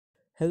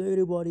Hello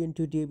everybody, and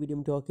today video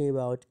I'm talking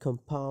about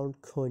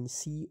compound coin,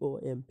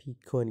 COMP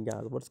coin,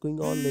 guys. What's going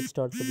on? Let's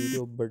start the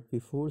video. But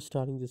before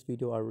starting this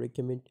video, I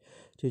recommend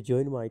to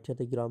join my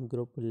Telegram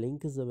group.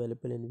 Link is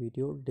available in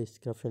video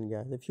description,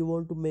 guys. If you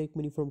want to make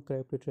money from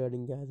crypto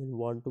trading, guys, and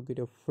want to get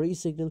a free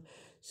signal,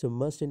 so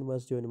must and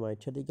must join my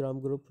Telegram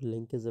group.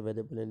 Link is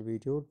available in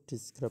video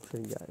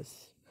description,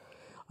 guys.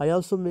 I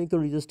also make a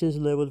resistance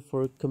level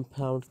for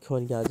compound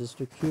coin, guys, just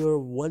to cure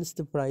once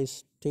the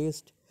price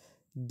test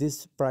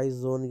this price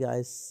zone,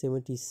 guys,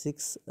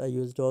 76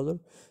 US dollar.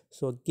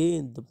 So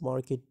again the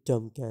market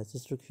dump, guys,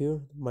 just look here.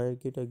 The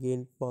market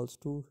again falls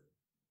to,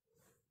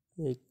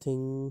 I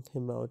think,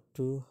 about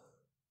to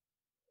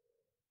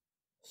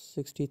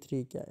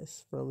 63,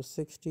 guys. From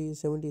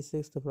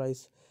 76 the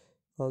price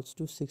falls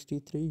to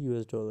 63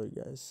 US dollar,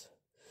 guys.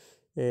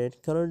 And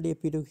currently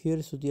if you look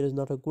here, so there is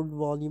not a good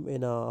volume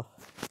in a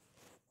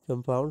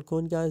compound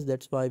coin, guys.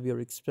 That's why we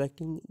are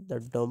expecting the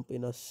dump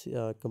in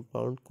a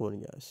compound coin,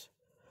 guys.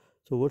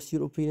 So what's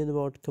your opinion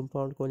about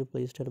compound coin?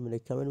 Please tell me in the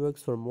comment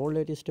box. For more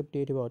latest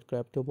update about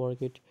crypto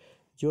market,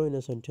 join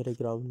us on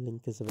Telegram.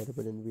 Link is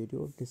available in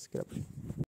video description.